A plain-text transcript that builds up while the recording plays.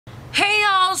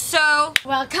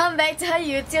Welcome back to her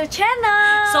YouTube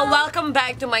channel. So welcome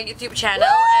back to my YouTube channel.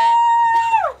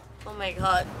 Oh my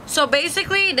god. So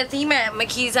basically the theme at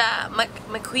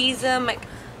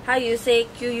how you say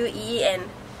Q-U-E and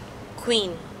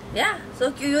Queen. Yeah,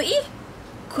 so Q-U-E?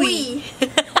 Queen.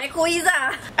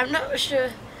 Maquiza. I'm not sure.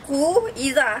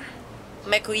 Maquiza.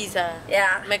 Maquiza.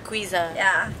 Yeah. Maquiza.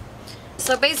 Yeah.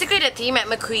 So basically the team at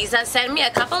Maquiza sent me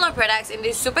a couple of products in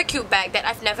this super cute bag that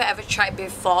I've never ever tried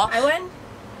before. I went.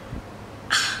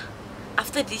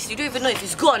 After this, you don't even know if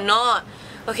it's good or not.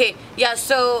 Okay, yeah,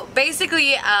 so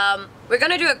basically, we're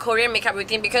gonna do a Korean makeup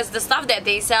routine because the stuff that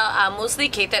they sell are mostly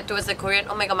catered towards the Korean.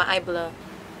 Oh my god, my eye blur.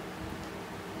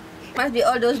 Must be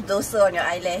all those dosa on your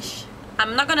eyelash.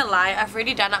 I'm not gonna lie, I've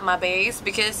already done up my base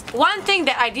because one thing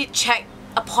that I did check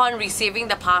upon receiving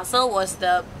the parcel was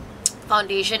the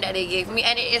foundation that they gave me,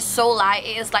 and it is so light.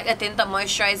 It is like a tinted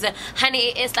moisturizer. Honey,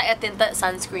 it is like a tinted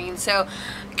sunscreen. So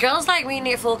girls like me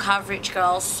need full coverage,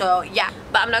 girls. So yeah,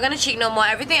 but I'm not gonna cheat no more.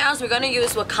 Everything else we're gonna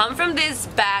use will come from this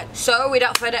bag. So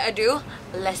without further ado,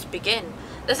 let's begin.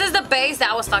 This is the base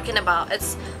that I was talking about.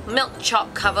 It's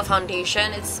Milchak Cover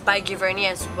Foundation. It's by Giverny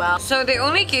as well. So they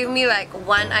only gave me like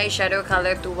one eyeshadow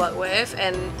color to work with,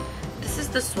 and this is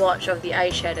the swatch of the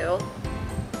eyeshadow.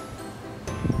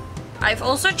 I've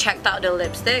also checked out the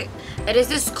lipstick. It is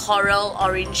this coral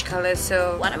orange color.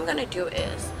 So what I'm gonna do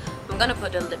is I'm gonna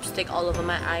put the lipstick all over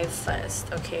my eye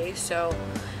first. Okay, so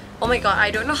oh my god,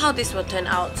 I don't know how this will turn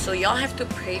out, so y'all have to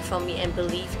pray for me and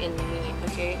believe in me,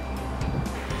 okay?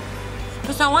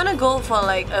 Because I want to go for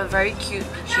like a very cute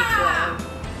peachy glam. Oh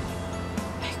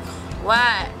my god.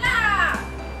 What?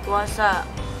 What's up?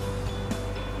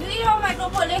 You eat all my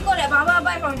keropok Lego that Mama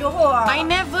buy from Johor? I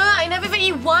never even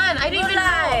eat one. I didn't even know.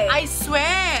 I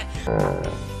swear.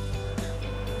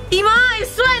 Ima, I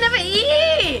swear I never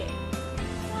eat.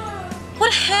 What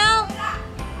the hell?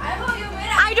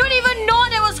 I don't even know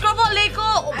there was keropok Lego.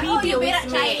 Oh, baby, it's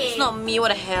me. It's not me. What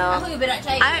the hell? What the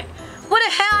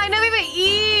hell? I never even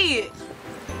eat.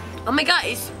 Oh my god,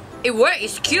 it worked.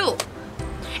 It's cute.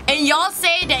 And y'all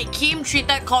say that Kim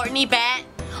treated Courtney bad?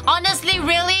 Honestly,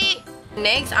 really?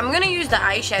 Next, I'm gonna use the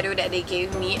eyeshadow that they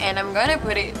gave me, and I'm gonna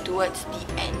put it towards the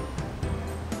end.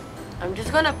 I'm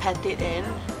just gonna pat it in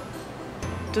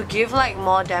to give like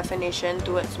more definition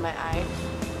towards my eyes.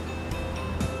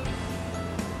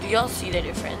 Do y'all see the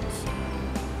difference?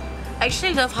 I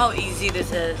actually love how easy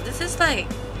this is. This is like,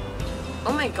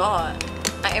 oh my god,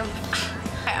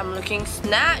 I'm looking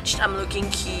snatched, I'm looking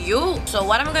cute. So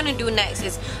what I'm gonna do next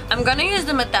is I'm gonna use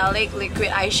the metallic liquid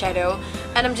eyeshadow,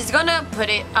 and I'm just gonna put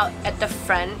it out at the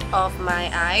front of my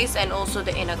eyes and also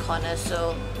the inner corner.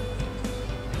 So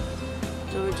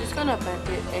we're just gonna pat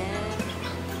it in.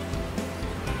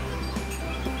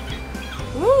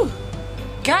 Woo!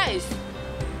 Guys,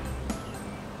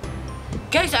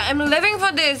 I'm living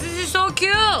for this. This is so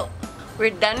cute. We're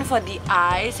done for the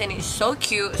eyes and it's so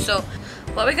cute. So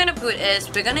what we're gonna put is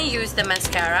we're gonna use the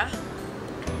mascara.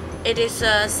 It is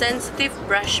a sensitive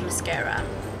brush mascara.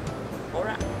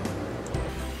 Alright.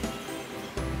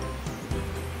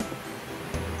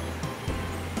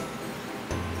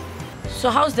 So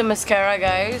how's the mascara,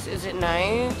 guys? Is it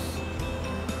nice?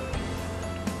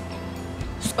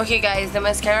 Okay guys, the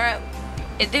mascara,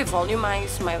 it did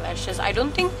volumize my lashes. I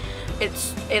don't think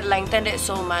it lengthened it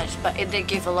so much, but it did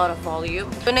give a lot of volume.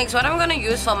 So next, what I'm gonna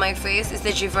use for my face is the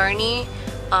Giverny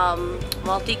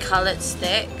multicolored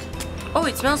stick. Oh,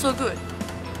 it smells so good.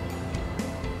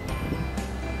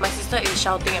 My sister is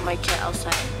shouting at my cat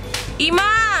outside.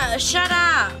 Ima, shut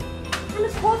up!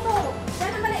 What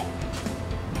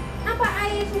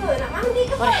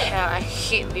the hell? I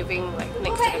hate living like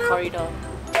next to the corridor.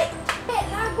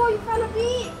 Go in front of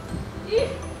me.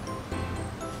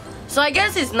 So I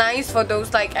guess it's nice for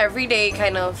those like everyday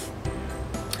kind of,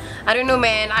 I don't know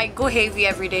man, I go heavy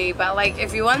every day, but like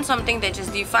if you want something that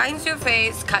just defines your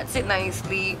face, cuts it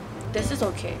nicely, this is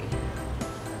okay.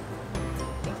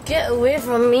 Get away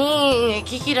from me.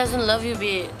 Kiki doesn't love you,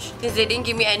 bitch. Because they didn't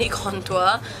give me any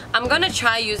contour. I'm gonna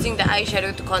try using the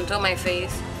eyeshadow to contour my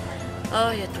face.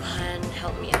 Oh ya Tuhan,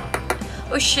 help me out.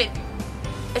 Oh shit,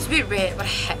 it's a bit red, what the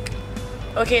heck.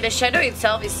 Okay, the shadow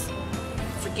itself is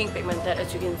freaking pigmented,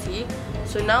 as you can see.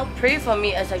 So now pray for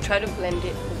me as I try to blend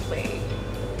it away.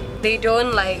 They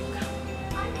don't like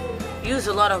use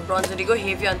a lot of bronzer, they go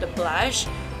heavy on the blush.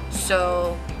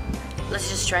 So let's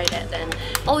just try that then.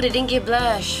 Oh, they didn't give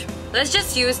blush. Let's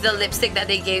just use the lipstick that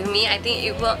they gave me. I think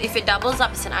it will, if it doubles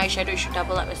up as an eyeshadow, it should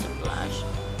double up as a blush.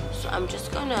 So I'm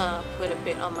just gonna put a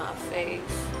bit on my face.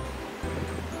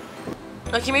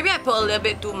 Okay, maybe I put a little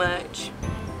bit too much.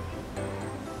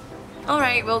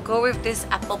 Alright, we'll go with this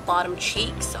apple bottom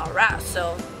cheeks. Alright,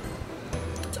 so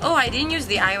Oh, I didn't use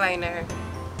the eyeliner.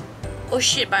 Oh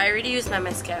shit, but I already used my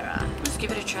mascara. Let's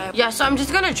give it a try. Yeah, so I'm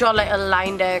just gonna draw like a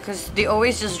line there because they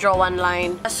always just draw one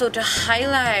line. So to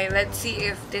highlight, let's see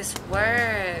if this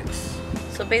works.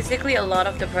 So basically a lot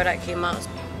of the product came out.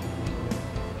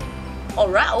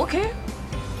 Alright, okay.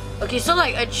 Okay, so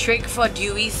like a trick for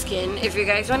dewy skin, if you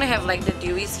guys want to have like the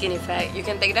dewy skin effect, you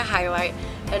can take the highlight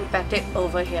and pat it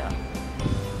over here.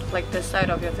 Like this side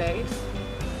of your face.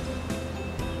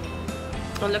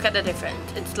 And look at the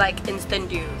difference. It's like instant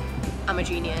dew. I'm a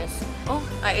genius. Oh,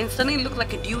 I instantly look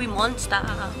like a dewy monster.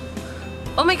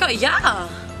 Oh my god, yeah!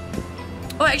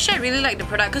 Oh, actually I really like the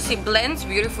product because it blends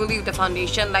beautifully with the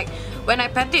foundation. Like, when I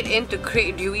pat it in to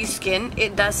create dewy skin,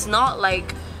 it does not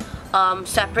like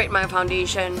separate my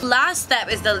foundation. Last step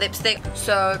is the lipstick.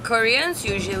 So Koreans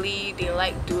usually they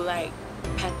like to like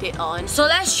pat it on. So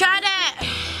let's try that!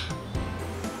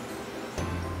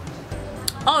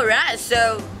 Alright,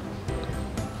 so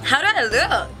how do I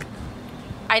look?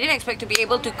 I didn't expect to be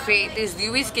able to create this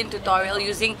dewy skin tutorial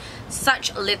using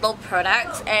such little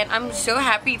products, and I'm so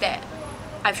happy that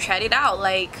I've tried it out.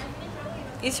 Like,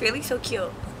 it's really so cute.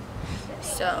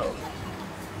 So,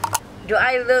 do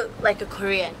I look like a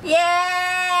Korean?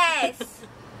 Yes!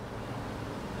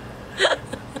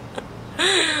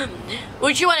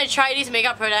 Would you want to try these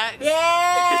makeup products?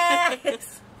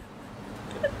 Yes!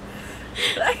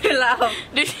 I love.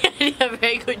 Did you do a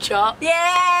very good job?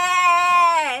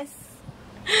 Yes!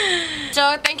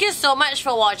 So thank you so much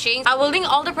for watching. I will link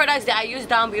all the products that I use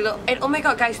down below. And oh my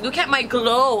god guys, look at my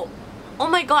glow. Oh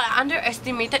my god, I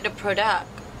underestimated the product.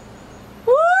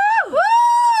 Woo!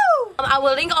 Woo! I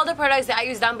will link all the products that I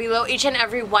use down below, each and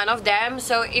every one of them.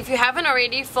 So if you haven't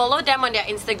already, follow them on their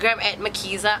Instagram at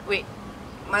Maquiza. Wait.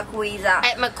 Maquiza.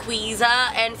 At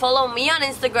Maquiza, and follow me on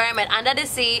Instagram at Under the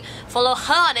Sea. Follow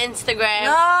her on Instagram.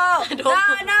 No! No!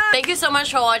 Thank you so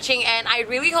much for watching, and I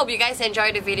really hope you guys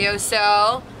enjoyed the video.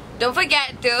 So don't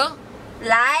forget to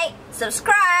like,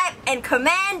 subscribe, and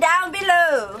comment down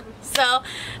below. So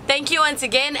thank you once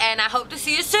again, and I hope to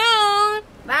see you soon.